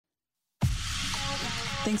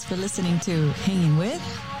Thanks for listening to Hanging With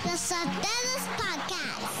The Solteros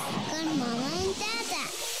Podcast con Mama and Dada.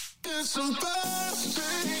 It's supposed to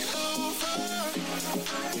be over.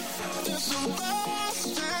 It's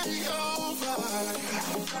supposed to be over.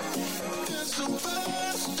 It's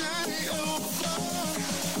supposed to be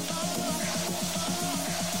over.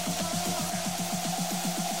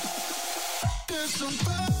 It's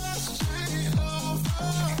supposed to be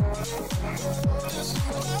over. It's supposed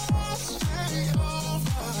to be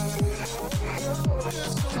over.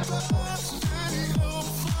 It's supposed to be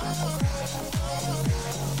over.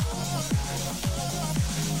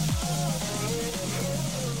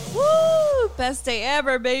 Woo! Best day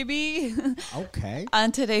ever, baby. Okay.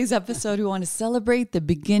 On today's episode, we want to celebrate the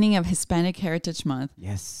beginning of Hispanic Heritage Month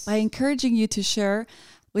Yes. by encouraging you to share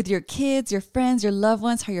with your kids, your friends, your loved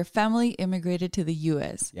ones, how your family immigrated to the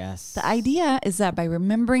U.S. Yes. The idea is that by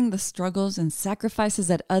remembering the struggles and sacrifices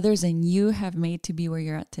that others and you have made to be where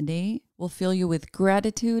you're at today, will fill you with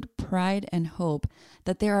gratitude, pride, and hope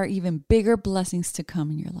that there are even bigger blessings to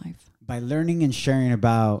come in your life. By learning and sharing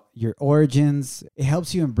about your origins, it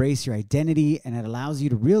helps you embrace your identity, and it allows you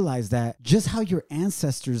to realize that just how your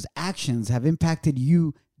ancestors' actions have impacted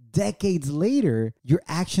you decades later, your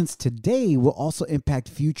actions today will also impact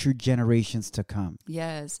future generations to come.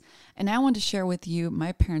 Yes. And I want to share with you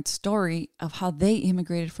my parents' story of how they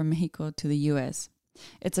immigrated from Mexico to the U.S.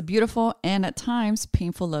 It's a beautiful and at times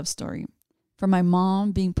painful love story. From my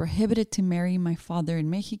mom being prohibited to marry my father in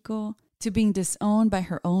Mexico, to being disowned by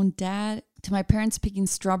her own dad, to my parents picking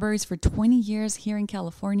strawberries for 20 years here in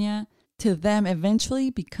California, to them eventually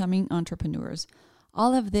becoming entrepreneurs.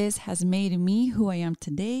 All of this has made me who I am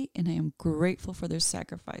today, and I am grateful for their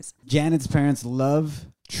sacrifice. Janet's parents' love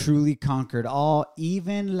truly conquered all,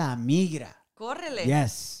 even La Migra. Córrele.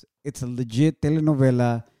 Yes, it's a legit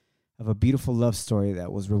telenovela of a beautiful love story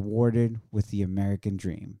that was rewarded with the American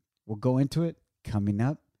dream. We'll go into it coming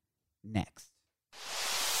up next.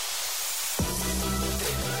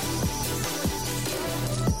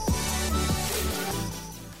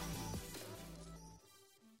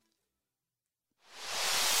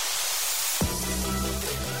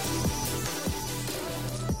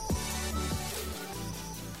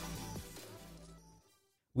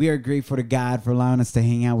 We are grateful to God for allowing us to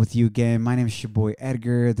hang out with you again. My name is your boy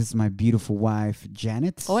Edgar. This is my beautiful wife,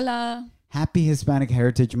 Janet. Hola. Happy Hispanic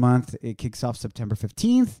Heritage Month. It kicks off September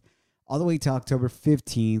 15th all the way to October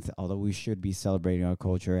 15th, although we should be celebrating our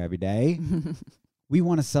culture every day. We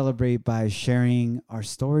want to celebrate by sharing our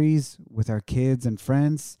stories with our kids and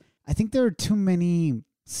friends. I think there are too many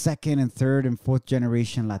second and third and fourth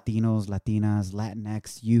generation Latinos, Latinas,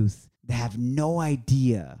 Latinx youth that have no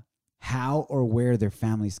idea how or where their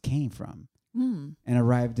families came from and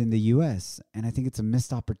arrived in the U.S. And I think it's a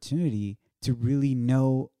missed opportunity to really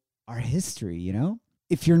know our history, you know?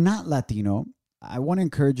 If you're not Latino, I want to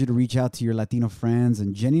encourage you to reach out to your Latino friends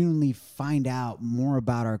and genuinely find out more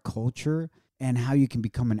about our culture and how you can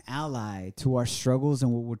become an ally to our struggles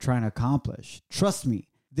and what we're trying to accomplish. Trust me,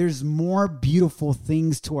 there's more beautiful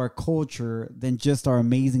things to our culture than just our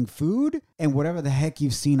amazing food and whatever the heck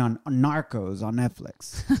you've seen on Narcos on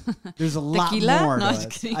Netflix. There's a lot Tequila? more No, to just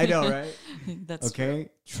us. kidding. I know, right? That's Okay?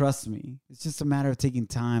 Trust me. It's just a matter of taking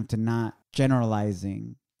time to not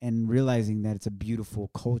generalizing and realizing that it's a beautiful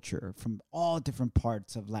culture from all different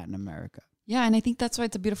parts of Latin America. Yeah, and I think that's why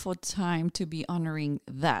it's a beautiful time to be honoring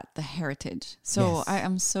that, the heritage. So Yes. I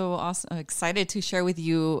am so excited to share with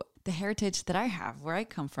you the heritage that I have, where I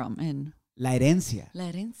come from, and La herencia. la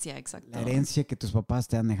herencia, exacto. La herencia que tus papás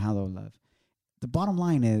te han dejado, love. The bottom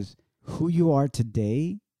line is who you are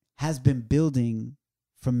today has been building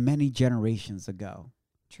from many generations ago.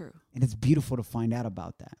 True. And it's beautiful to find out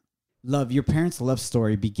about that. Love, your parents' love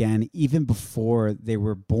story began even before they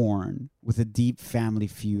were born with a deep family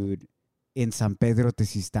feud in San Pedro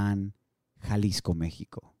Tezistan, Jalisco,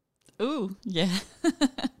 Mexico. Ooh, yeah.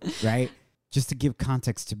 Right? Just to give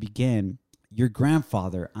context to begin, your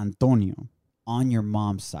grandfather, Antonio, on your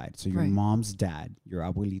mom's side, so your Right. mom's dad, your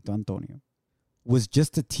abuelito Antonio, was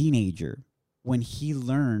just a teenager when he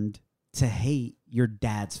learned to hate your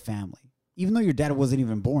dad's family, even though your dad wasn't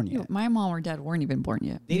even born yet. My mom or dad weren't even born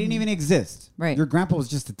yet. They didn't even exist. Right. Your grandpa was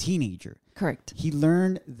just a teenager. Correct. He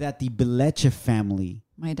learned that the Beleche family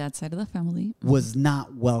My dad's side of the family. was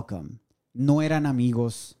not welcome. No eran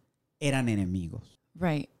amigos, eran enemigos.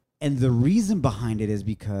 Right. And the reason behind it is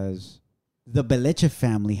because the Beleche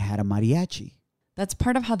family had a mariachi. That's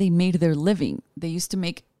part of how they made their living. They used to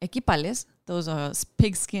make equipales, those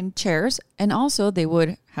pigskin chairs, and also they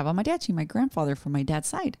would have a mariachi, my grandfather from my dad's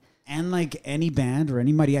side. And like any band or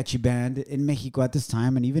any mariachi band in Mexico at this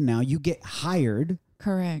time, and even now, you get hired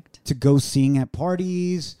Correct. to go sing at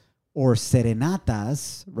parties or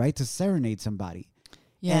serenatas, right? To serenade somebody.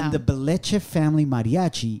 Yeah. And the Beleche family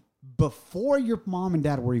mariachi, before your mom and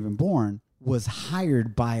dad were even born, was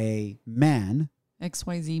hired by a man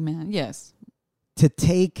XYZ man. Yes. to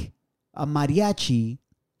take a mariachi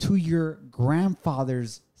to your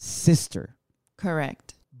grandfather's sister.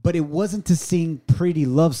 Correct. But it wasn't to sing pretty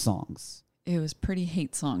love songs. It was pretty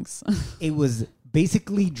hate songs. It was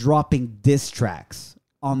basically dropping diss tracks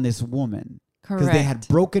on this woman. Correct. Because they had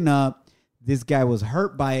broken up. This guy was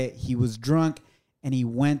hurt by it. He was drunk. And he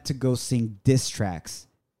went to go sing diss tracks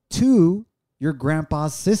to your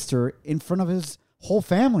grandpa's sister in front of his whole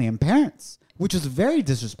family and parents, which was very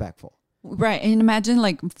disrespectful. Right. And imagine,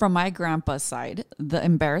 like, from my grandpa's side, the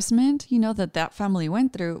embarrassment, that family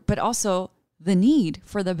went through, but also the need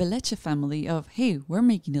for the Beleche family of, hey, we're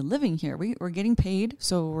making a living here. We're getting paid,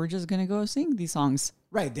 so we're just going to go sing these songs.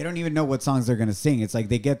 Right. They don't even know what songs they're going to sing. It's like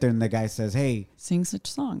they get there and the guy says, hey, Sing such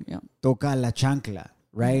song. Yeah. toca la chancla,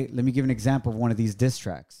 right? Let me give an example of one of these diss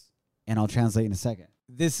tracks, and I'll translate in a second.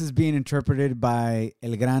 This is being interpreted by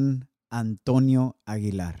El Gran Antonio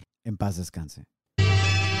Aguilar. En paz descanse.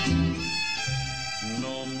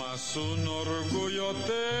 No más un orgullo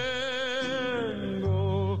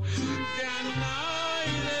tengo que a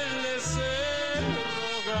nadie le sé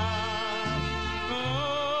rogar.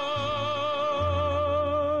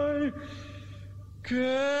 Ay,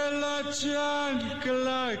 que la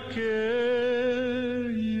chancla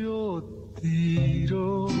que yo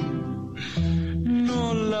tiro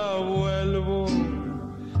no la vuelvo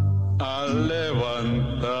a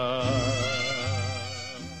levantar.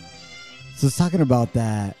 So it's talking about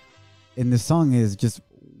that. And the song is just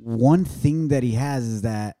one thing that he has is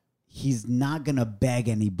that he's not going to beg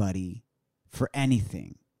anybody for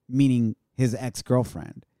anything, meaning his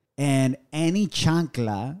ex-girlfriend. And any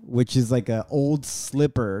chancla, which is like an old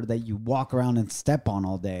slipper that you walk around and step on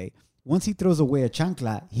all day, once he throws away a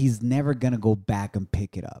chancla, he's never going to go back and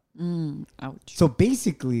pick it up. Ouch. So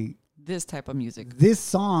basically, This type of music. this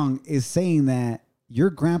song is saying that your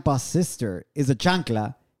grandpa's sister is a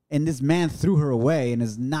chancla, and this man threw her away and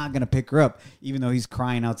is not going to pick her up, even though he's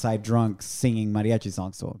crying outside drunk, singing mariachi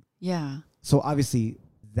songs to him. Yeah. So obviously,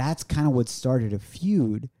 that's kind of what started a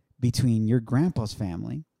feud between your grandpa's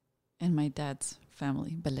family, And my dad's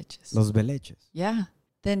family, Beleches. Los Beleches. Yeah.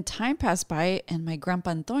 Then time passed by, and my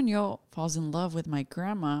grandpa Antonio falls in love with my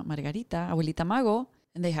grandma, Margarita, Abuelita Mago,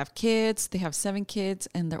 and they have kids. They have 7 kids,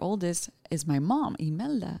 and their oldest is my mom,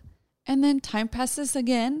 Imelda. And then time passes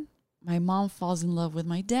again. My mom falls in love with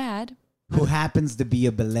my dad, Who happens to be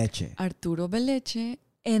a Beleche. Arturo Beleche.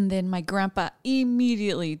 And then my grandpa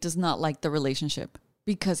immediately does not like the relationship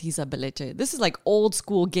because he's a Beleche. This is like old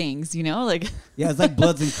school gangs, like Yeah, it's like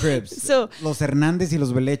Bloods and Crips. So- Los Hernandez y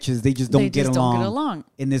Los Beleches, they just don't, They get, just along don't get along.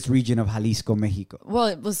 in this region of Jalisco, Mexico. Well,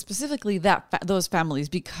 it was specifically those families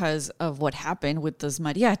because of what happened with this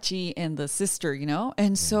mariachi and the sister,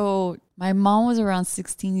 And so my mom was around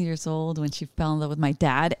 16 years old when she fell in love with my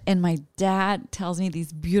dad. And my dad tells me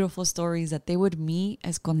these beautiful stories that they would meet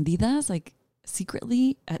escondidas, like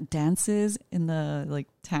secretly at dances in the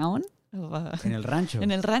town. En el rancho.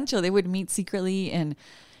 In El Rancho, they would meet secretly, and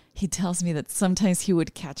he tells me that sometimes he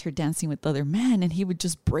would catch her dancing with other men, and he would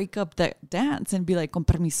just break up that dance and be like, con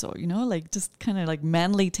permiso, just kind of like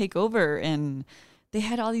manly take over. And they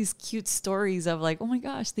had all these cute stories of like, oh my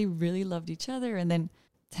gosh, they really loved each other. And then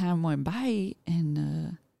time went by,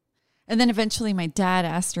 and then eventually my dad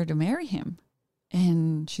asked her to marry him,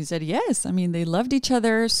 and she said yes. I mean, they loved each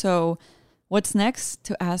other, so what's next?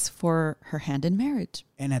 To ask for her hand in marriage.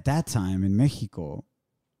 And at that time in Mexico,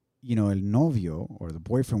 el novio or the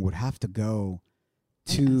boyfriend would have to go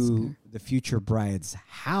And ask to her. the future bride's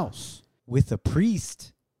house with a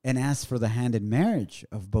priest and ask for the hand in marriage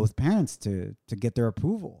of both parents to get their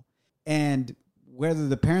approval. And whether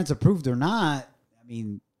the parents approved or not, I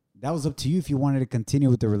mean, that was up to you if you wanted to continue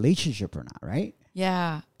with the relationship or not, right?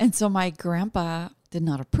 Yeah. And so my grandpa did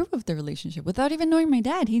not approve of the relationship without even knowing my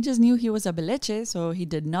dad. He just knew he was a Beleche, so he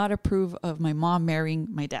did not approve of my mom marrying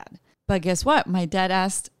my dad. But guess what? My dad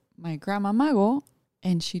asked my grandma Mago,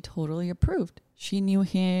 and she totally approved. She knew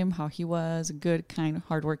him, how he was a good, kind,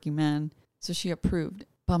 hardworking man. So she approved.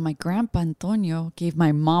 But my grandpa Antonio gave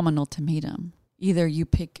my mom an ultimatum. Either you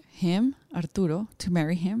pick him, Arturo, to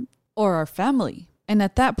marry him, or our family. And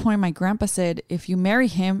at that point, my grandpa said, if you marry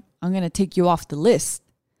him, I'm going to take you off the list.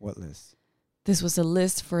 What list? This was a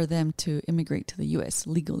list for them to immigrate to the U.S.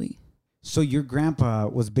 legally. So your grandpa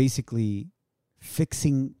was basically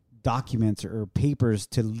fixing documents or papers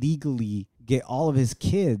to legally get all of his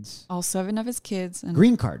kids All 7 of his kids. And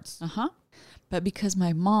green cards. But because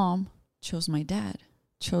my mom chose my dad,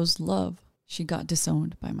 chose love, she got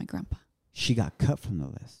disowned by my grandpa. She got cut from the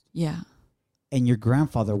list. Yeah. And your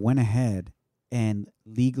grandfather went ahead and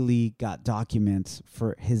legally got documents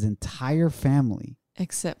for his entire family.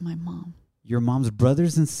 Except my mom. Your mom's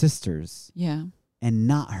brothers and sisters. Yeah. And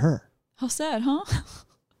not her. How sad, huh?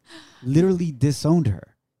 Literally disowned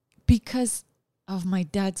her. Because of my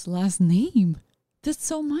dad's last name. That's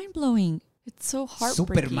so mind-blowing. It's so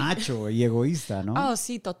heartbreaking. Super macho y egoísta, ¿no? Oh,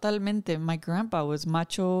 sí, totalmente. My grandpa was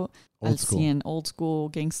macho, Old school. 100, old school,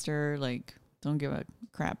 gangster, like, don't give a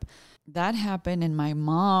crap. That happened, and my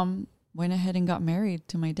mom went ahead and got married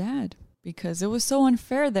to my dad because it was so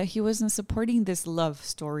unfair that he wasn't supporting this love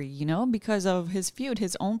story, you know, because of his feud,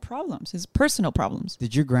 his own problems, his personal problems.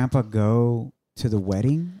 Did your grandpa go to the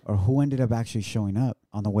wedding, or who ended up actually showing up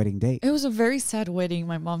on the wedding date? It was a very sad wedding,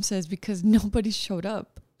 my mom says, because nobody showed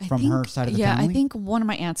up. From her side of the family? Yeah, family? I think one of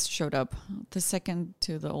my aunts showed up, the second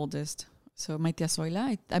to the oldest. So my tía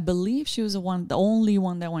Zoila, I believe she was the only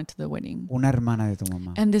one that went to the wedding. Una hermana de tu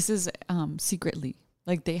mamá. And this is secretly.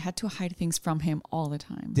 Like they had to hide things from him all the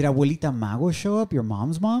time. Did Abuelita Mago show up, your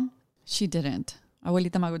mom's mom? She didn't.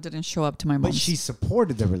 Abuelita Mago didn't show up to my mom. But she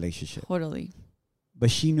supported the relationship. Totally. But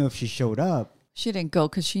she knew if she showed up. She didn't go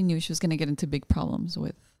because she knew she was going to get into big problems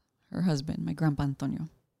with her husband, my grandpa Antonio.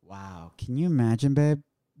 Wow. Can you imagine, babe,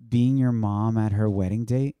 being your mom at her wedding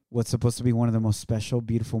date? What's supposed to be one of the most special,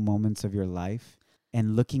 beautiful moments of your life.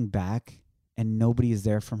 And looking back, and nobody is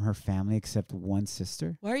there from her family except one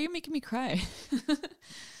sister? Why are you making me cry?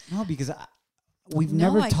 No, because we've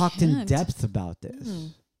never talked in can't. depth about this.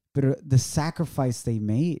 But the sacrifice they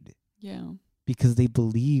made. Yeah. Because they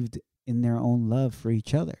believed in their own love for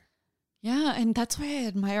each other. Yeah, and that's why I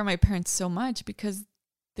admire my parents so much, because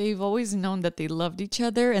they've always known that they loved each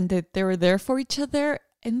other and that they were there for each other,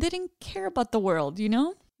 and they didn't care about the world, you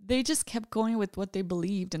know? They just kept going with what they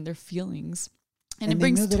believed and their feelings. And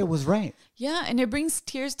they knew that it was right. Yeah, and it brings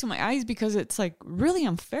tears to my eyes because it's like really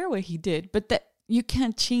unfair what he did, but that you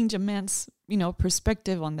can't change a man's, you know,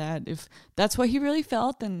 perspective on that. If that's what he really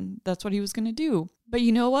felt, then that's what he was going to do. But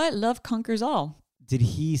you know what? Love conquers all. Did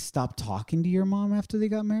he stop talking to your mom after they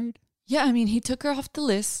got married? Yeah, I mean, he took her off the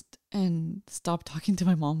list and stopped talking to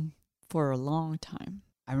my mom for a long time.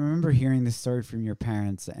 I remember hearing this story from your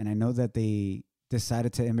parents, and I know that they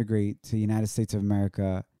decided to immigrate to the United States of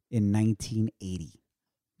America in 1980.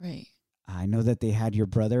 Right. I know that they had your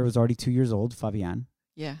brother was already 2 years old, Fabian,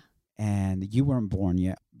 Yeah. and you weren't born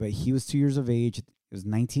yet, but he was 2 years of age. It was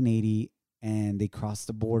 1980, and they crossed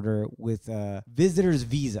the border with a visitor's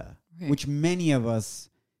visa, Right. which many of us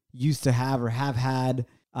used to have or have had,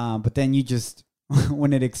 but then you just,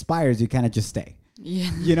 when it expires, you kind of just stay.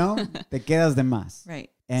 Yeah. You know? Te quedas de más. Right.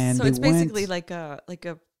 And so they it's basically went- like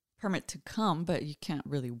a permit to come, but you can't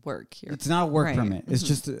really work here. It's not a work Right. permit. It's Mhm.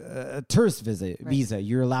 just a tourist visit Right. visa.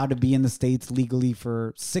 You're allowed to be in the States legally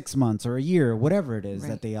for 6 months or a year, whatever it is Right.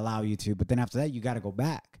 that they allow you to. But then after that, you got to go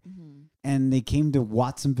back. Mhm. And they came to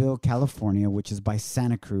Watsonville, California, which is by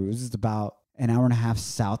Santa Cruz. It's about an hour and a half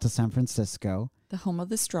south of San Francisco, The home of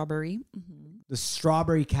the strawberry. Mm-hmm. the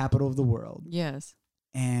strawberry capital of the world. Yes.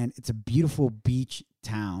 And it's a beautiful beach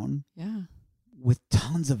town Yeah. with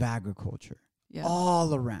tons of agriculture Yeah.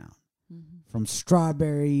 all around. Mhm. From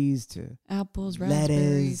strawberries to Apples, lettuce,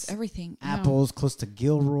 raspberries, everything. Yeah. apples, close to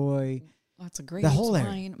Gilroy. Lots of grapes, The whole area.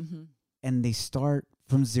 wine. Mm-hmm. And they start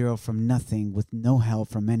from zero, from nothing, with no help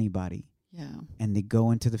from anybody. Yeah. And they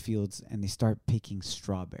go into the fields and they start picking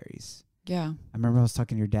strawberries. Yeah. I remember I was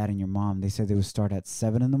talking to your dad and your mom. They said they would start at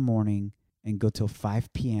 7 in the morning and go till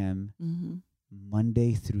 5 p.m. Mm-hmm.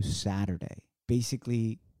 Monday through Saturday.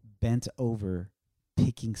 Basically bent over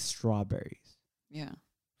picking strawberries Yeah.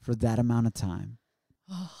 for that amount of time.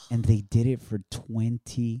 Oh, And they did it for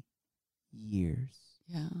 20 years.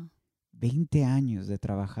 yeah. 20 años de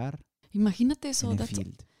trabajar Imagínate eso. en el That's.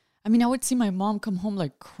 field. I mean, I would see my mom come home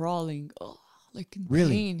like crawling. Oh, like in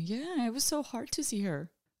Really? pain. Yeah. It was so hard to see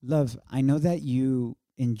her. Love, I know that you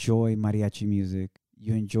enjoy mariachi music.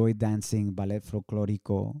 You enjoy dancing ballet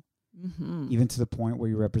folklorico, Mm-hmm. even to the point where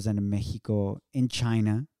you represented Mexico in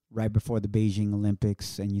China right before the Beijing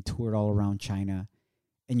Olympics, and you toured all around China,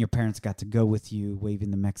 and your parents got to go with you waving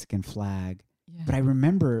the Mexican flag. Yeah. But I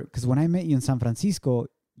remember, because when I met you in San Francisco,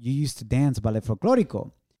 you used to dance ballet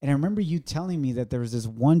folklorico. And I remember you telling me that there was this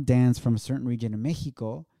one dance from a certain region in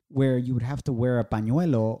Mexico where you would have to wear a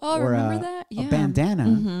pañuelo Oh, or remember a, that? a bandana.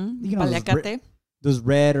 Mm-hmm. You know, those Paliacate. Those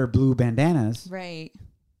red or blue bandanas. Right.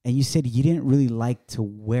 And you said you didn't really like to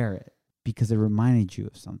wear it because it reminded you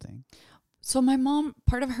of something. So my mom,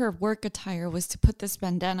 part of her work attire was to put this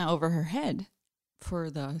bandana over her head for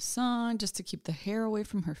the sun, just to keep the hair away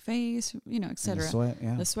from her face, you know, And the etc. sweat,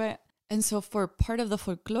 yeah. The sweat. And so for part of the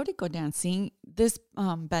folklorico dancing, this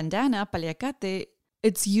bandana, paliacate,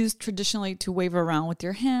 it's used traditionally to wave around with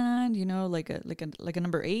your hand, you know, like a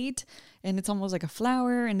number 8, and it's almost like a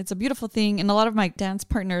flower, and it's a beautiful thing. And a lot of my dance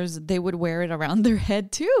partners, they would wear it around their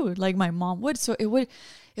head too, like my mom would. So it would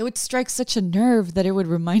strike such a nerve that it would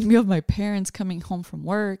remind me of my parents coming home from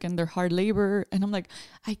work and their hard labor. And I'm like,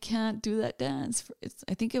 I can't do that dance.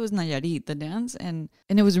 I think it was Nayarit, the dance. And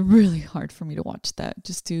it was really hard for me to watch that,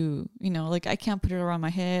 just to, you know, like I can't put it around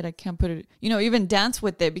my head. I can't put it, you know, even dance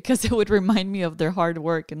with it because it would remind me of their hard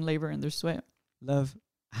work and labor and their sweat. Love,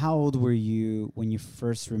 how old were you when you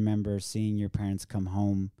first remember seeing your parents come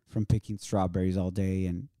home from picking strawberries all day?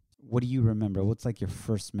 And what do you remember? What's like your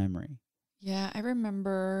first memory? Yeah, I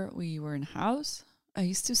remember we were in a house. I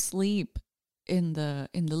used to sleep in the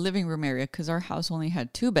living room area because our house only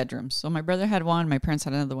had 2 bedrooms. So my brother had one, my parents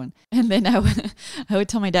had another one. And then I would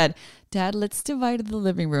tell my dad, let's divide the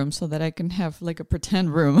living room so that I can have like a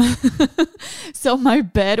pretend room. So my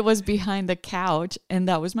bed was behind the couch and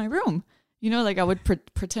that was my room. You know, like I would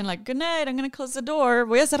pretend like, good night, I'm going to close the door.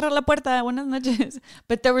 Voy a cerrar la puerta. Buenas noches.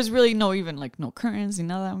 But there was really no curtains, you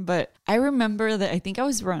know. But I remember that I think I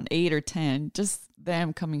was around 8 or 10, just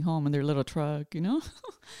them coming home in their little truck, you know.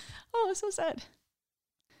 Oh, it's so sad.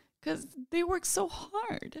 Because they work so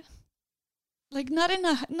hard. Like not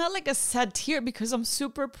like a sad tear, because I'm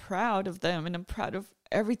super proud of them and I'm proud of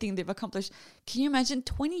everything they've accomplished. Can you imagine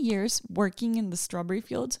 20 years working in the strawberry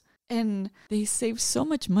fields? And they saved so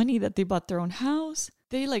much money that they bought their own house.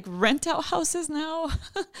 They like rent out houses now.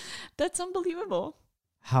 That's unbelievable.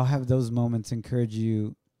 How have those moments encouraged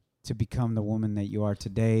you to become the woman that you are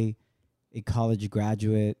today? A college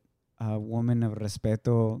graduate, a woman of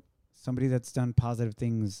respeto, somebody that's done positive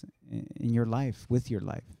things in your life, with your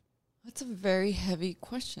life? That's a very heavy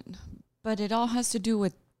question. But it all has to do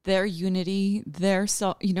with their unity, their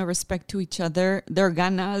respect to each other, their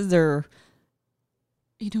ganas, their,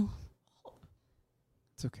 It's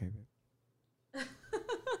okay, babe. That's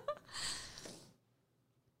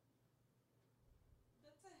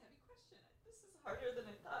a heavy question. This is harder than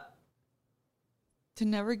I thought. To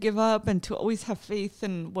never give up and to always have faith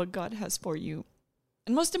in what God has for you.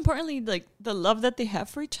 And most importantly, like the love that they have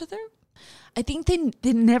for each other. I think they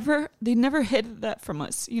never hid that from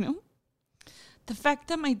us, you know? The fact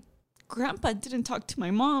that my grandpa didn't talk to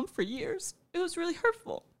my mom for years, it was really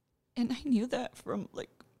hurtful. And I knew that from like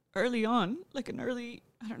early on, like I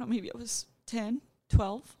don't know, maybe I was 10,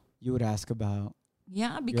 12. You would ask about your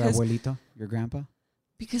abuelito, your grandpa?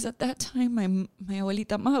 Because at that time, my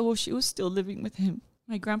abuelita Mago, she was still living with him.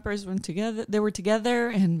 My grandparents were together,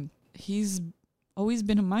 and he's always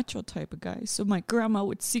been a macho type of guy. So my grandma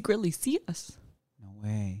would secretly see us. No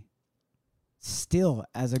way. Still,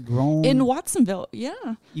 as a grown... In Watsonville,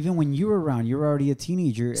 yeah. Even when you were around, you were already a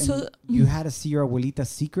teenager. And you had to see your abuelita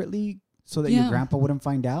secretly so that your grandpa wouldn't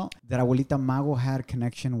find out that abuelita Mago had a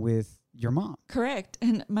connection with your mom. Correct.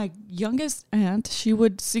 And my youngest aunt, she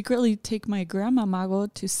would secretly take my grandma Mago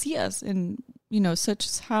to see us in,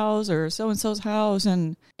 such house or so-and-so's house.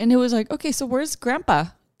 And it was like, okay, so where's grandpa?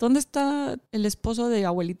 ¿Dónde está el esposo de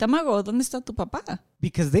abuelita Mago? ¿Dónde está tu papá?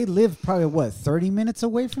 Because they live probably, 30 minutes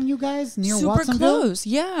away from you guys near Super Watsonville? Close,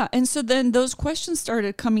 yeah. And so then those questions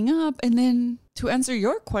started coming up. And then to answer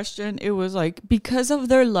your question, it was like, because of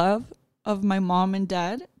their love of my mom and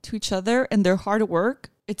dad to each other and their hard work,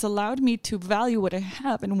 it's allowed me to value what I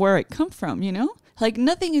have and where I come from, Like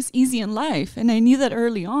nothing is easy in life. And I knew that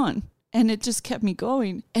early on. And it just kept me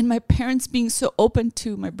going. And my parents being so open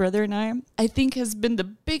to my brother and I think has been the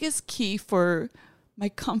biggest key for my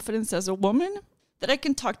confidence as a woman, that I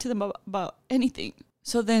can talk to them about anything.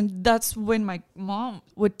 So then that's when my mom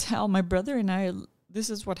would tell my brother and I, this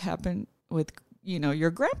is what happened with,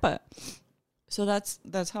 your grandpa. So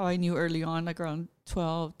that's how I knew early on, like around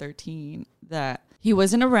 12, 13, that he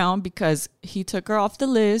wasn't around because he took her off the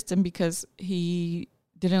list and because he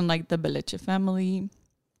didn't like the Beleche family.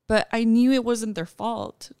 But I knew it wasn't their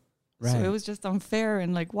fault. Right. So it was just unfair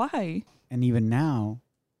and like, why? And even now,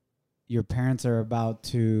 your parents are about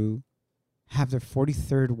to have their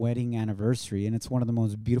 43rd wedding anniversary. And it's one of the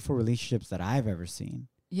most beautiful relationships that I've ever seen.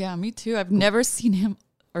 Yeah, me too. I've never seen him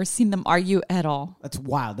or seen them argue at all. That's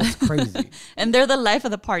wild. That's crazy. And they're the life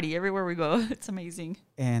of the party everywhere we go. It's amazing.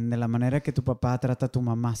 And de la manera que tu papá trata a tu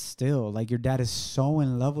mamá still. Like your dad is so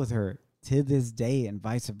in love with her to this day and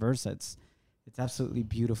vice versa. It's absolutely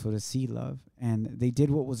beautiful to see, love. And they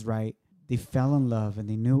did what was right. They fell in love and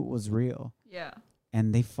they knew it was real. Yeah.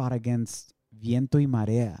 And they fought against viento y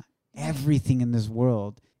marea. Everything in this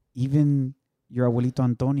world. Even your abuelito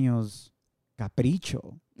Antonio's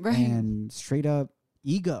capricho. Right. And straight up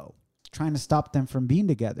ego. trying to stop them from being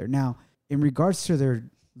together. Now, in regards to their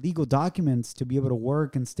legal documents to be able to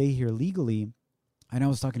work and stay here legally, I know I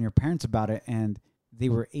was talking to your parents about it, and they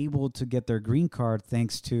were able to get their green card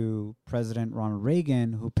thanks to President Ronald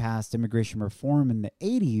Reagan, who passed immigration reform in the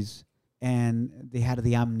 80s, and they had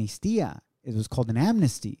the amnistía. It was called an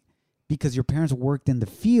amnesty. Because your parents worked in the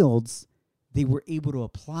fields, they were able to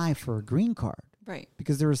apply for a green card. Right.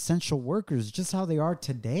 Because they're essential workers, just how they are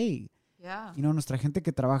today. Yeah. You know, nuestra gente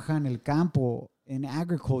que trabaja en el campo, in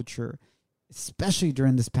agriculture, especially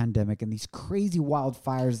during this pandemic and these crazy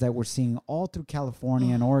wildfires that we're seeing all through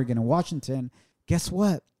California and Oregon and Washington, guess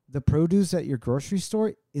what? The produce at your grocery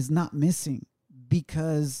store is not missing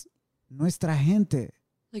because nuestra gente,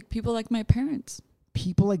 Like people like my parents.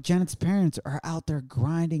 people like Janet's parents, are out there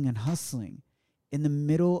grinding and hustling in the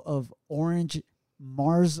middle of orange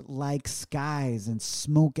Mars-like skies and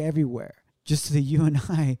smoke everywhere, just so that you and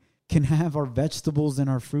I can have our vegetables and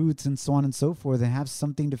our fruits and so on and so forth and have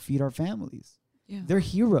something to feed our families. Yeah. They're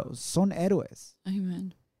heroes, son héroes.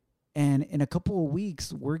 Amen. And in a couple of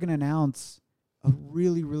weeks, we're going to announce a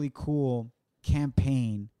really, really cool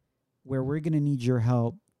campaign where we're going to need your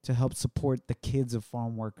help to help support the kids of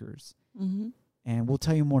farm workers. Mm-hmm. And we'll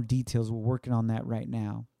tell you more details. We're working on that right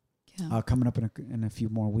now, Yeah. coming up in a few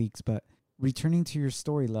more weeks. But returning to your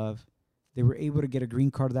story, love, they were able to get a green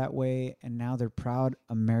card that way, and now they're proud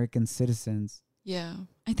American citizens. Yeah.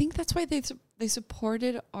 I think that's why they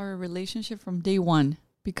supported our relationship from day one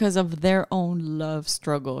because of their own love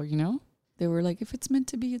struggle, you know? They were like, if it's meant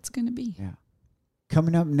to be, it's going to be. Yeah.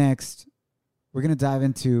 Coming up next, we're going to dive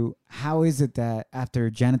into how is it that after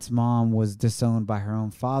Janet's mom was disowned by her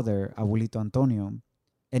own father, Abuelito Antonio,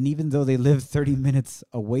 and even though they lived 30 minutes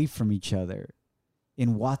away from each other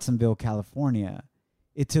in Watsonville, California,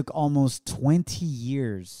 it took almost 20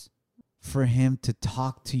 years for him to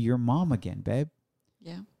talk to your mom again, babe.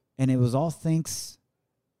 Yeah. And it was all thanks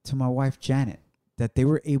to my wife, Janet, that they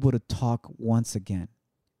were able to talk once again.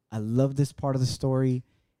 I love this part of the story.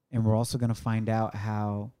 And we're also going to find out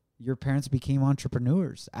how your parents became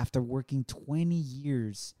entrepreneurs after working 20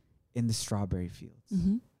 years in the strawberry fields.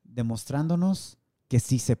 Mm-hmm. Demostrándonos que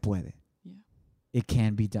sí se puede. Yeah. It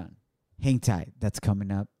can be done. Hang tight. That's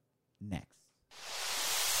coming up next.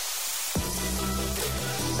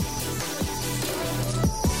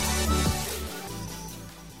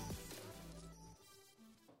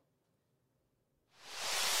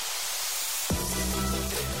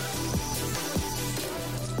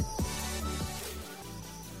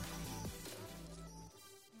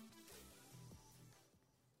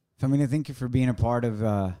 Famina, thank you for being a part of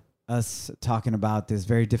us talking about this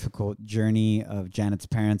very difficult journey of Janet's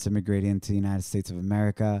parents immigrating to the United States of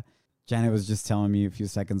America. Janet was just telling me a few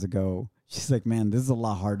seconds ago, she's like, man, this is a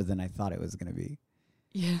lot harder than I thought it was going to be.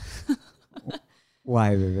 Yeah.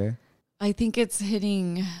 Why, baby? I think it's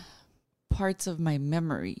hitting parts of my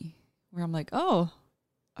memory where I'm like, oh,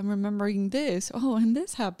 I'm remembering this. Oh, and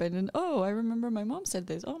this happened. And oh, I remember my mom said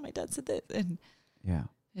this. Oh, my dad said this. And Yeah.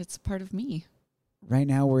 it's part of me. Right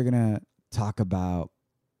now, we're going to talk about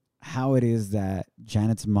how it is that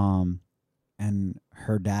Janet's mom and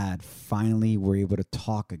her dad finally were able to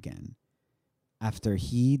talk again after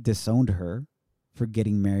he disowned her for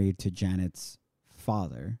getting married to Janet's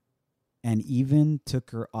father and even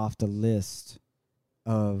took her off the list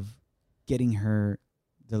of getting her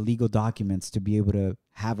the legal documents to be able to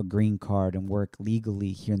have a green card and work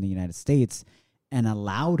legally here in the United States, and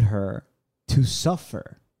allowed her to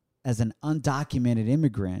suffer as an undocumented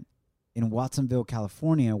immigrant in Watsonville,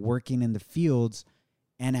 California, working in the fields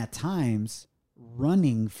and at times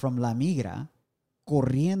running from la migra,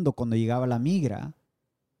 corriendo cuando llegaba la migra,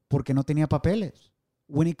 porque no tenía papeles.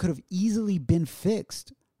 When it could have easily been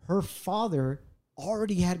fixed, her father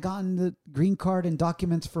already had gotten the green card and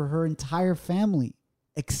documents for her entire family,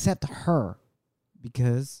 except her,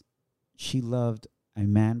 because she loved a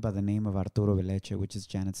man by the name of Arturo Veleche, which is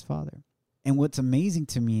Janet's father. And what's amazing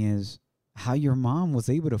to me is how your mom was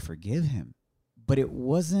able to forgive him. But it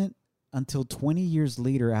wasn't until 20 years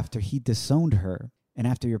later, after he disowned her, and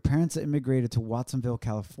after your parents immigrated to Watsonville,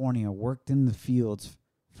 California, worked in the fields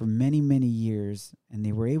for many, many years, and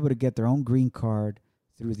they were able to get their own green card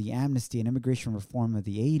through the amnesty and immigration reform of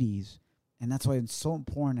the 80s. And that's why it's so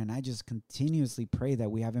important. And I just continuously pray that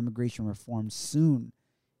we have immigration reform soon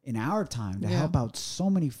in our time to help out so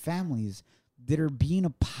many families that are being a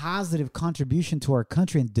positive contribution to our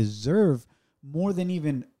country and deserve more than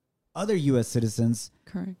even other U.S. citizens.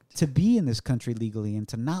 Correct. To be in this country legally and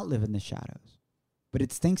to not live in the shadows. But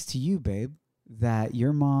it's thanks to you, babe, that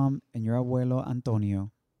your mom and your abuelo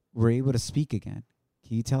Antonio were able to speak again.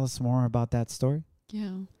 Can you tell us more about that story?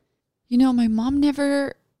 Yeah. You know, my mom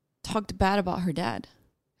never talked bad about her dad.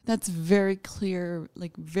 That's very clear,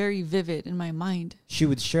 like very vivid in my mind. She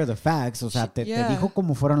would share the facts. O sea, te dijo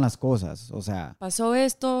como fueron las cosas. O sea. Pasó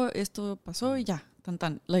esto pasó y ya. Tan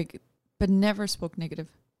tan. Like, but never spoke negative.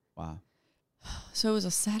 Wow. So it was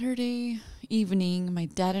a Saturday evening. My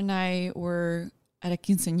dad and I were at a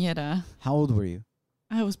quinceañera. How old were you?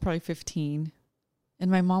 I was probably 15.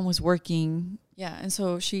 And my mom was working. Yeah, and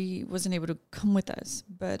so she wasn't able to come with us.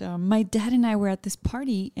 But my dad and I were at this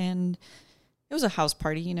party, and it was a house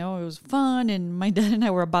party, you know. It was fun, and my dad and I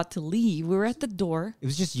were about to leave. We were at the door. It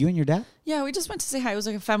was just you and your dad? Yeah, we just went to say hi. It was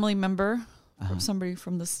like a family member, from somebody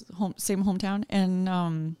from this same hometown. And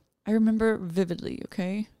I remember vividly,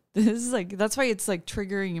 okay? This is like, that's why it's like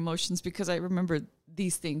triggering emotions, because I remember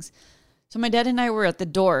these things. So my dad and I were at the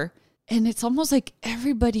door, and it's almost like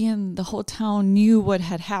everybody in the whole town knew what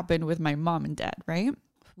had happened with my mom and dad, right?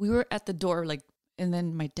 We were at the door, like, and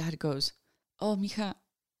then my dad goes, "Oh, mija,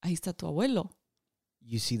 ahí está tu abuelo."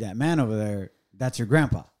 You see that man over there, that's your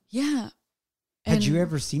grandpa. Yeah. Had you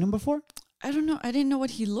ever seen him before? I don't know. I didn't know what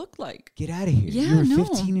he looked like. Get out of here. Yeah, you were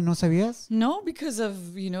 15 and no sabías? No, because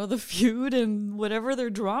of, you know, the feud and whatever their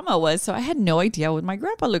drama was. So I had no idea what my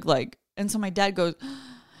grandpa looked like. And so my dad goes,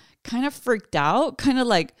 kind of freaked out, kind of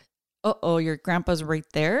like, uh-oh, your grandpa's right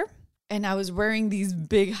there. And I was wearing these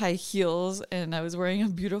big high heels, and I was wearing a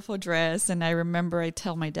beautiful dress. And I remember I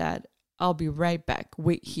tell my dad, "I'll be right back.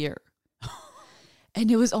 Wait here." And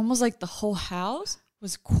it was almost like the whole house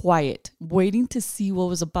was quiet, waiting to see what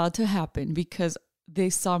was about to happen, because they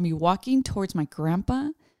saw me walking towards my grandpa,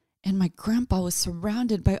 and my grandpa was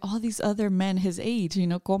surrounded by all these other men his age, you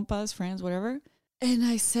know, compas, friends, whatever. And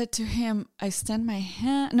I said to him, I extend my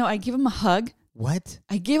hand. No, I give him a hug. What?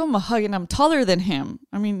 I gave him a hug, and I'm taller than him.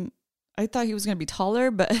 I mean, I thought he was going to be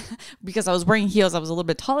taller, but because I was wearing heels, I was a little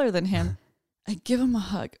bit taller than him. I give him a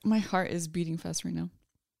hug. My heart is beating fast right now.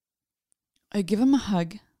 I give him a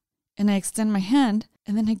hug, and I extend my hand,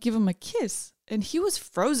 and then I give him a kiss. And he was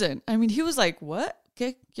frozen. I mean, he was like, "What?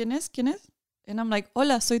 ¿Qué? ¿Quién es? ¿Quién es?" And I'm like,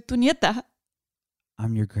 "Hola, soy tu nieta."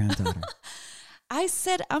 I'm your granddaughter. I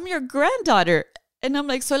said, "I'm your granddaughter." And I'm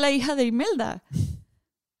like, "Soy la hija de Imelda."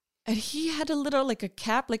 And he had a little, like a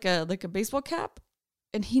cap, like a baseball cap.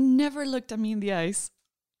 And he never looked at me in the eyes.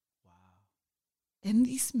 Wow. And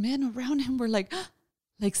these men around him were like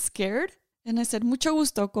scared. And I said, "Mucho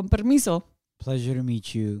gusto, con permiso." Pleasure to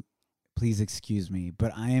meet you. Please excuse me,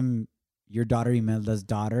 but I am your daughter Imelda's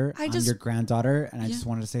daughter. I'm your granddaughter, and I just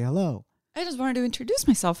wanted to say hello. I just wanted to introduce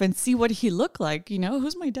myself and see what he looked like. You know,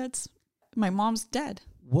 who's my mom's dad.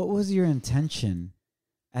 What was your intention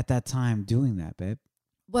at that time doing that, babe?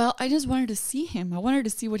 Well, I just wanted to see him. I wanted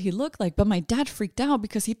to see what he looked like. But my dad freaked out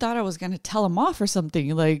because he thought I was going to tell him off or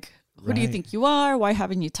something. Like, who do you think you are? Why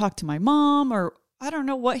haven't you talked to my mom? Or I don't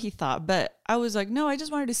know what he thought. But I was like, no, I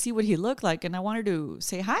just wanted to see what he looked like. And I wanted to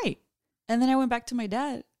say hi. And then I went back to my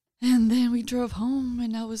dad. And then we drove home.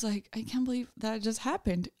 And I was like, I can't believe that just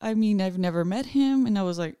happened. I mean, I've never met him. And I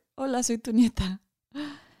was like, "Hola, soy tu nieta."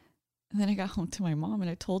 And then I got home to my mom and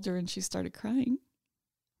I told her, and she started crying.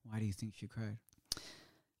 Why do you think she cried?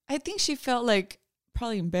 I think she felt like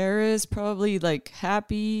probably embarrassed, probably like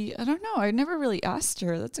happy. I don't know. I never really asked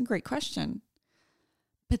her. That's a great question.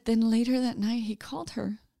 But then later that night, he called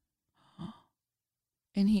her.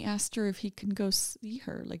 And he asked her if he can go see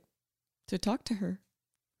her, like to talk to her.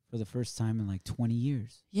 For the first time in like 20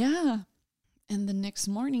 years. Yeah. And the next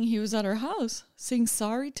morning, he was at her house saying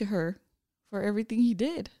sorry to her for everything he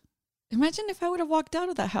did. Imagine if I would have walked out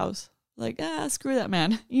of that house. Like, screw that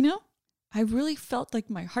man, you know? I really felt like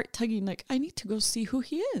my heart tugging, like, I need to go see who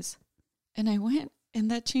he is. And I went,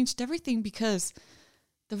 and that changed everything, because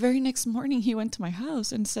the very next morning he went to my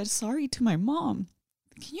house and said sorry to my mom.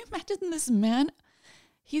 Can you imagine this man?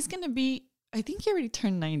 He's going to be, I think he already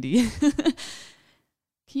turned 90. Can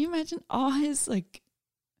you imagine all his, like,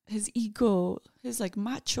 his ego, his, like,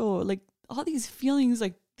 macho, like, all these feelings,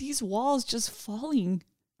 like, these walls just falling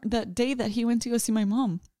that day that he went to go see my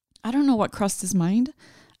mom? I don't know what crossed his mind.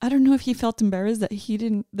 I don't know if he felt embarrassed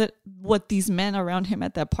that what these men around him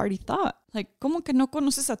at that party thought. Like, ¿cómo que no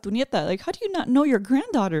conoces a tu nieta? Like, how do you not know your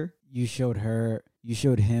granddaughter? You showed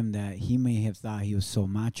him that he may have thought he was so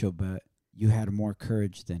macho, but you had more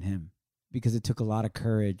courage than him. Because it took a lot of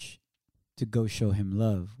courage to go show him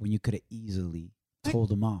love when you could have easily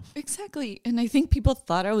told him off. Exactly. And I think people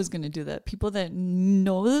thought I was going to do that. People that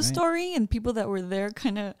know the story and people that were there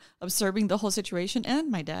kind of observing the whole situation,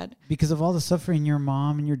 and my dad. Because of all the suffering your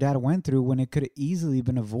mom and your dad went through, when it could have easily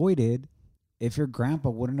been avoided if your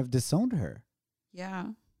grandpa wouldn't have disowned her. Yeah.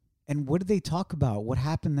 And what did they talk about? What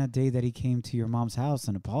happened that day that he came to your mom's house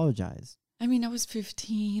and apologized? I mean, I was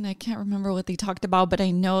 15. I can't remember what they talked about, but I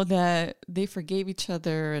know that they forgave each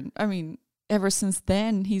other. And I mean, ever since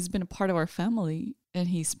then, he's been a part of our family and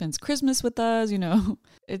he spends Christmas with us, you know.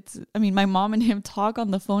 I mean, my mom and him talk on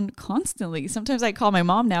the phone constantly. Sometimes I call my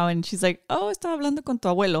mom now and she's like, oh, estaba hablando con tu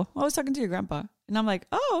abuelo. Oh, I was talking to your grandpa. And I'm like,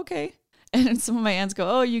 oh, okay. And then some of my aunts go,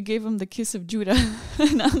 oh, you gave him the kiss of Judah.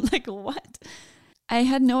 And I'm like, what? I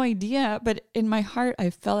had no idea, but in my heart,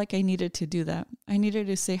 I felt like I needed to do that. I needed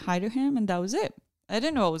to say hi to him, and that was it. I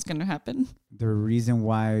didn't know what was going to happen. The reason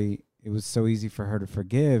why it was so easy for her to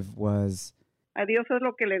forgive was... A Dios es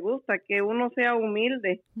lo que le gusta, que uno sea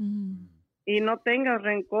humilde y no tenga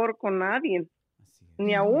rencor con nadie,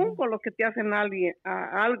 ni aún con los que te hacen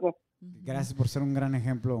algo. Gracias por ser un gran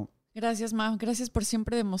ejemplo. Gracias, Ma. Gracias por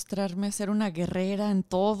siempre demostrarme ser una guerrera en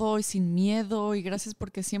todo y sin miedo. Y gracias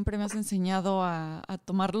porque siempre me has enseñado a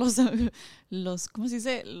tomar los ¿cómo se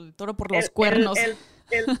dice? El toro por los cuernos.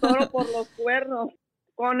 El toro por los cuernos.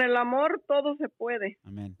 Con el amor todo se puede.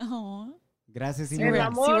 Amén. Oh. Gracias, el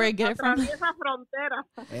amor atraviesa fronteras.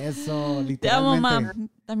 Eso, literalmente. Te amo, Ma.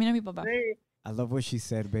 También a mi papá. Sí. I love what she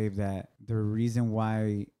said, babe, that the reason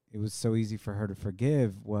why it was so easy for her to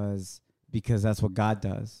forgive was because that's what God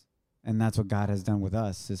does. And that's what God has done with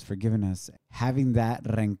us, is forgiven us. Having that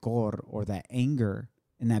rancor or that anger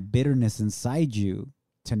and that bitterness inside you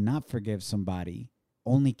to not forgive somebody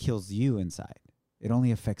only kills you inside. It only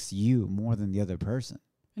affects you more than the other person.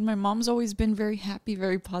 And my mom's always been very happy,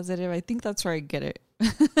 very positive. I think that's where I get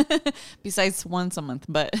it. Besides once a month,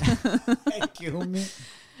 but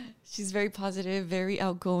she's very positive, very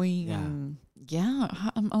outgoing. Yeah. And yeah,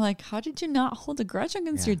 I'm like, how did you not hold a grudge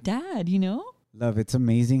against your dad, you know? Love, it's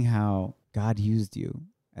amazing how God used you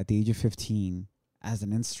at the age of 15 as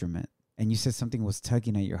an instrument. And you said something was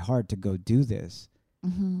tugging at your heart to go do this.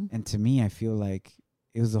 Mm-hmm. And to me, I feel like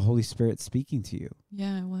it was the Holy Spirit speaking to you.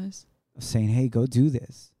 Yeah, it was. Saying, hey, go do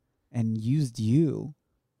this. And used you,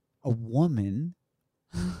 a woman,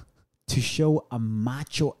 to show a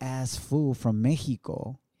macho-ass fool from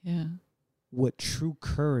Mexico what true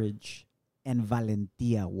courage and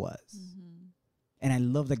valentía was. Mm-hmm. And I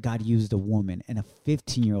love that God used a woman, and a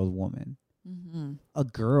 15-year-old woman, a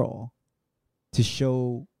girl, to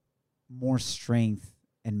show more strength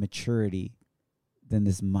and maturity than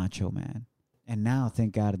this macho man. And now,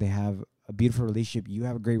 thank God, they have a beautiful relationship. You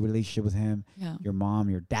have a great relationship with him. Yeah. Your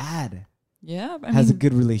mom, your dad has a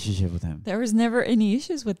good relationship with him. There was never any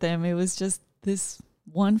issues with them. It was just this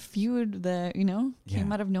one feud that, you know,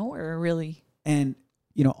 came out of nowhere, really. And,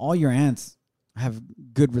 you know, all your aunts have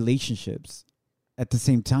good relationships. At the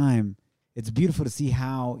same time, it's beautiful to see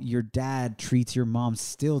how your dad treats your mom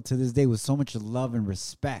still to this day with so much love and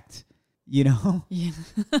respect, you know? Yeah.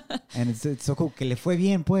 And it's so cool. Que le fue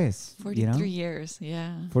bien, pues. 43 years,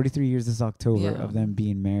 yeah. 43 years this October of them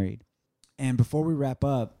being married. And before we wrap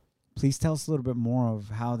up, please tell us a little bit more of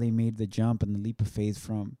how they made the jump and the leap of faith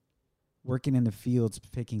from working in the fields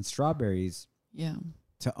picking strawberries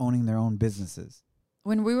to owning their own businesses.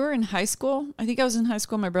 When we were in high school, I think I was in high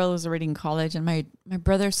school, my brother was already in college, and my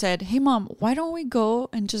brother said, hey, Mom, why don't we go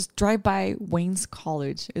and just drive by Wayne's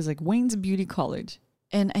college? It's like Wayne's Beauty College.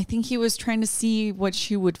 And I think he was trying to see what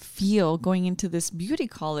she would feel going into this beauty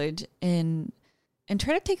college and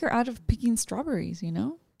try to take her out of picking strawberries, you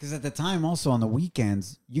know? Because at the time, also on the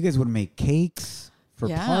weekends, you guys would make cakes for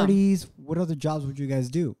parties. What other jobs would you guys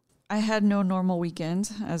do? I had no normal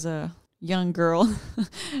weekends as a young girl.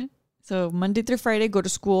 So Monday through Friday, go to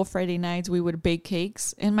school. Friday nights, we would bake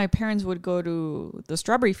cakes. And my parents would go to the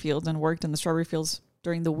strawberry fields and worked in the strawberry fields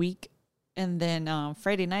during the week. And then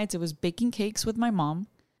Friday nights, it was baking cakes with my mom,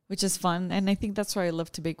 which is fun. And I think that's why I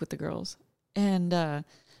love to bake with the girls. And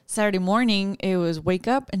Saturday morning, it was wake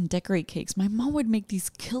up and decorate cakes. My mom would make these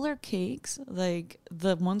killer cakes, like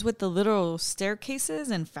the ones with the little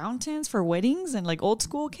staircases and fountains for weddings and like old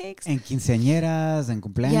school cakes. And quinceañeras and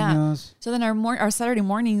cumpleaños. Yeah. So then our Saturday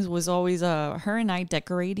mornings was always her and I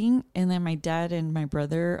decorating, and then my dad and my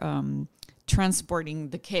brother transporting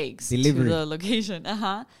the cakes to the location.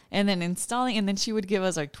 And then installing, and then she would give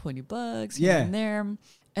us like $20 here and there.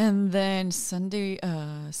 And then Sunday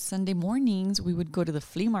mornings, we would go to the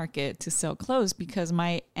flea market to sell clothes because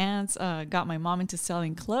my aunts got my mom into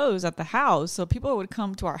selling clothes at the house. So people would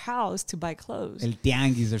come to our house to buy clothes. El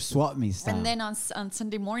tianguis or swap me style. And then on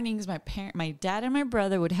Sunday mornings, my dad and my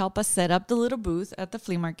brother would help us set up the little booth at the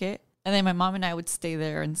flea market. And then my mom and I would stay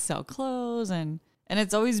there and sell clothes. And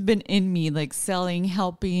it's always been in me, like selling,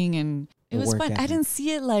 helping, and it was fun. I didn't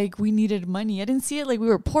see it like we needed money. I didn't see it like we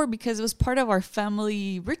were poor because it was part of our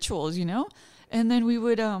family rituals, you know? And then we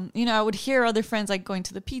would, I would hear other friends like going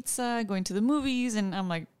to the pizza, going to the movies. And I'm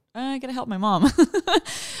like, I got to help my mom.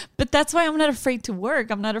 But that's why I'm not afraid to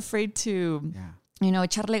work. I'm not afraid to,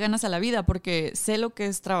 echarle ganas a la vida porque sé lo que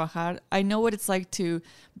es trabajar. I know what it's like to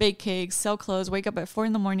bake cakes, sell clothes, wake up at 4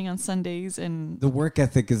 a.m. on Sundays. And the work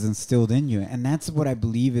ethic is instilled in you. And that's what I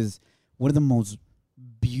believe is one of the most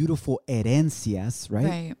beautiful herencias, right?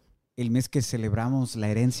 Right. El mes que celebramos la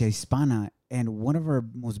herencia hispana. And one of our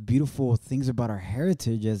most beautiful things about our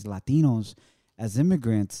heritage as Latinos, as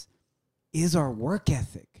immigrants, is our work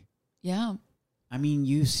ethic. Yeah. I mean,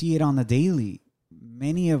 you see it on the daily.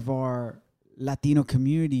 Many of our Latino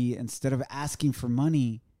community, instead of asking for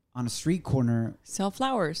money on a street corner, Sell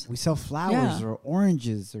flowers. we sell flowers or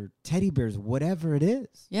oranges or teddy bears, whatever it is.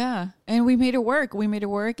 Yeah. And we made it work.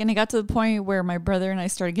 And it got to the point where my brother and I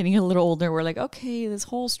started getting a little older. We're like, okay, this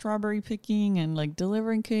whole strawberry picking and like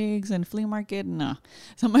delivering cakes and flea market. Nah.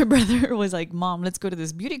 So my brother was like, Mom, let's go to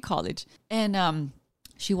this beauty college. And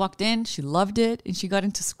she walked in, she loved it, and she got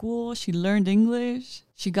into school. She learned English.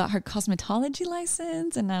 She got her cosmetology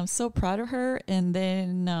license, and I'm so proud of her. And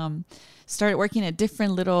then started working at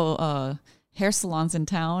different little hair salons in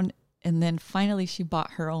town. And then finally she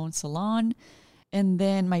bought her own salon. And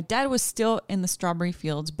then my dad was still in the strawberry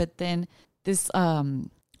fields, but then this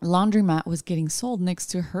laundromat was getting sold next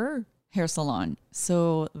to her hair salon.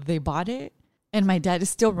 So they bought it. And my dad is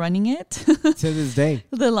still running it. To this day.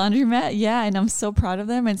 The laundromat, yeah. And I'm so proud of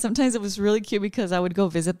them. And sometimes it was really cute because I would go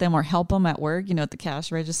visit them or help them at work, at the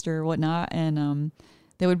cash register or whatnot. And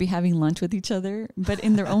they would be having lunch with each other, but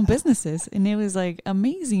in their own businesses. And it was like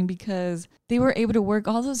amazing because they were able to work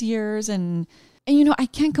all those years. And I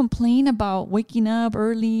can't complain about waking up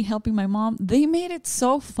early, helping my mom. They made it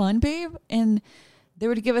so fun, babe. And they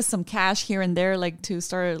would give us some cash here and there, like to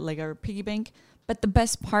start like our piggy bank. But the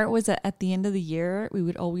best part was that at the end of the year, we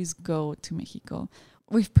would always go to Mexico.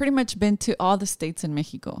 We've pretty much been to all the states in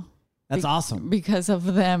Mexico. That's awesome. Because of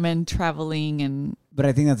them and traveling. But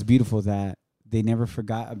I think that's beautiful that they never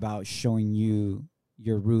forgot about showing you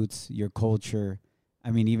your roots, your culture.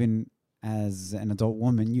 I mean, even as an adult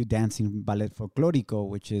woman, you dancing ballet folklorico,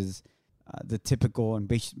 which is the typical, and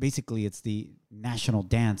basically it's the national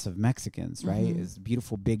dance of Mexicans, right? Mm-hmm. It's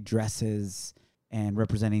beautiful big dresses and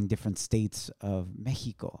representing different states of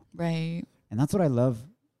Mexico. Right. And that's what I love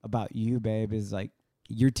about you, babe, is like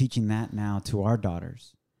you're teaching that now to our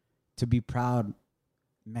daughters, to be proud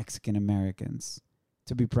Mexican Americans,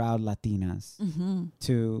 to be proud Latinas,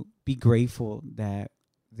 to be grateful that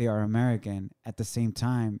they are American. At the same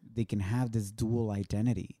time, they can have this dual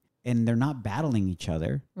identity and they're not battling each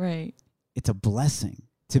other. Right. It's a blessing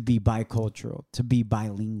to be bicultural, to be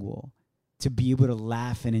bilingual, to be able to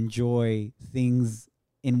laugh and enjoy things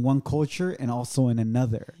in one culture and also in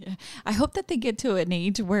another. Yeah. I hope that they get to an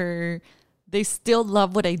age where they still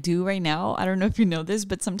love what I do right now. I don't know if you know this,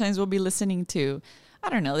 but sometimes we'll be listening to, I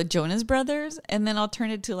don't know, the Jonas Brothers, and then I'll turn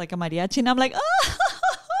it to like a mariachi, and I'm like, oh,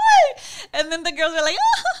 and then the girls are like,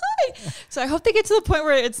 oh. So I hope they get to the point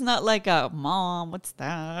where it's not like, Mom, what's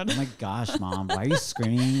that? Oh my gosh, Mom, why are you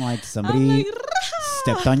screaming like somebody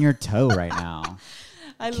stepped on your toe right now?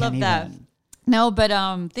 I love that. No, but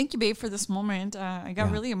thank you, babe, for this moment. I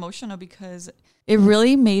got really emotional because it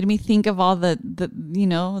really made me think of all the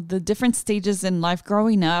different stages in life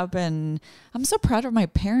growing up. And I'm so proud of my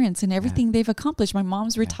parents and everything they've accomplished. My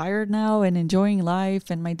mom's retired now and enjoying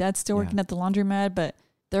life, and my dad's still working at the laundromat, but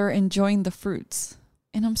they're enjoying the fruits.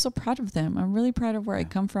 And I'm so proud of them. I'm really proud of where I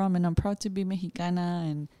come from, and I'm proud to be Mexicana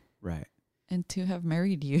and to have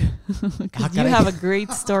married you. Because you have a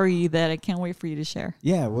great story that I can't wait for you to share.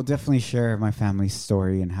 Yeah, we'll definitely share my family's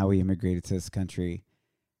story and how we immigrated to this country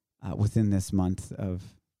within this month of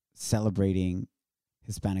celebrating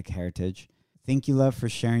Hispanic heritage. Thank you, love, for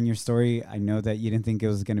sharing your story. I know that you didn't think it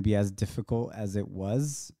was going to be as difficult as it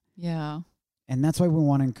was. Yeah. And that's why we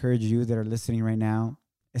want to encourage you that are listening right now,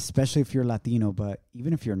 especially if you're Latino, but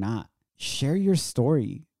even if you're not, share your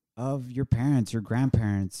story of your parents, your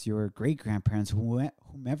grandparents, your great-grandparents,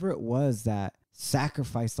 whomever it was that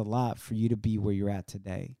sacrificed a lot for you to be where you're at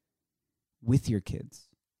today with your kids,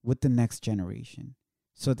 with the next generation,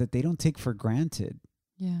 so that they don't take for granted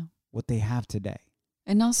what they have today.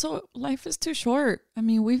 And also, life is too short. I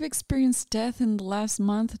mean, we've experienced death in the last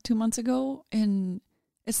month, 2 months ago, and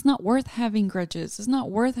it's not worth having grudges. It's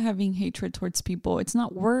not worth having hatred towards people. It's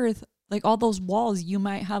not worth like all those walls you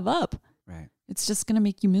might have up. Right. It's just going to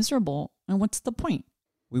make you miserable. And what's the point?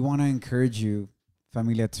 We want to encourage you,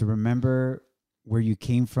 familia, to remember where you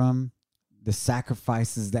came from, the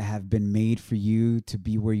sacrifices that have been made for you to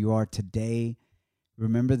be where you are today.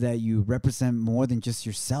 Remember that you represent more than just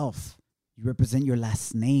yourself. You represent your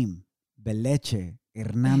last name, Beleche.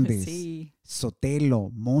 Hernandez, Sí.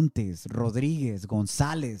 Sotelo, Montes, Rodriguez,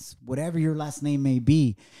 Gonzalez, whatever your last name may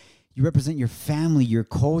be. You represent your family, your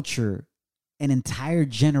culture, an entire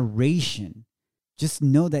generation. Just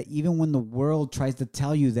know that even when the world tries to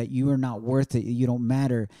tell you that you are not worth it, you don't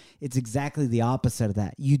matter, it's exactly the opposite of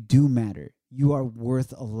that. You do matter. You are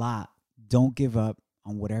worth a lot. Don't give up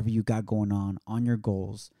on whatever you got going on your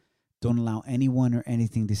goals. Don't allow anyone or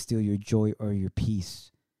anything to steal your joy or your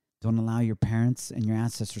peace. Don't allow your parents and your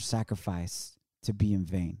ancestors' sacrifice to be in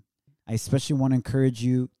vain. I especially want to encourage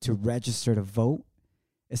you to register to vote,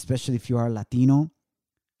 especially if you are Latino.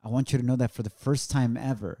 I want you to know that for the first time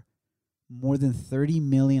ever, more than 30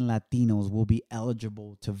 million Latinos will be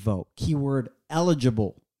eligible to vote. Keyword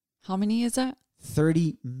eligible. How many is that?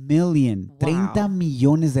 30 million. Wow. 30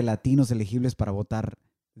 millones de Latinos elegibles para votar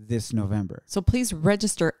this November. So please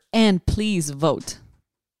register and please vote.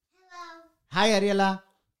 Hi, Ariela.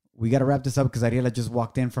 We got to wrap this up because Ariela just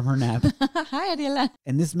walked in from her nap. Hi, Ariela.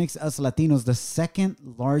 And this makes us Latinos the second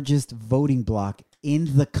largest voting bloc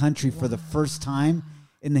in the country for the first time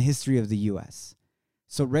in the history of the U.S.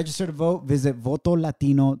 So register to vote. Visit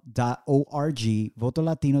votolatino.org,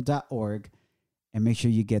 votolatino.org, and make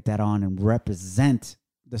sure you get that on and represent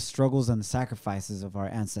the struggles and the sacrifices of our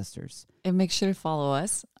ancestors. And make sure to follow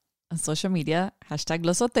us on social media,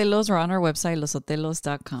 #Losotelos, or on our website,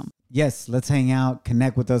 losotelos.com. Yes, let's hang out,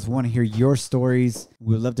 connect with us. We want to hear your stories.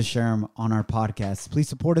 We would love to share them on our podcast. Please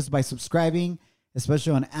support us by subscribing,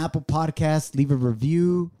 especially on Apple Podcasts. Leave a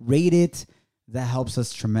review, rate it. That helps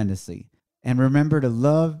us tremendously. And remember to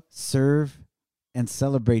love, serve, and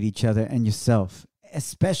celebrate each other and yourself,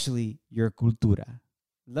 especially your cultura.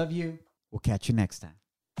 Love you. We'll catch you next time.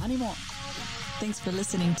 Animo. Thanks for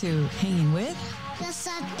listening to Hanging With Los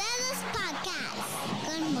Sotelos Podcast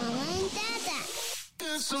con Mama and Dada.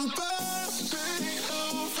 It's supposed to be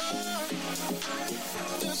over.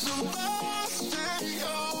 It's supposed to be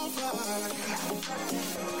over.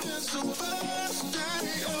 It's supposed to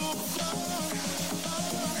be over.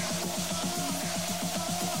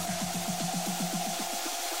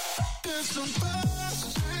 It's supposed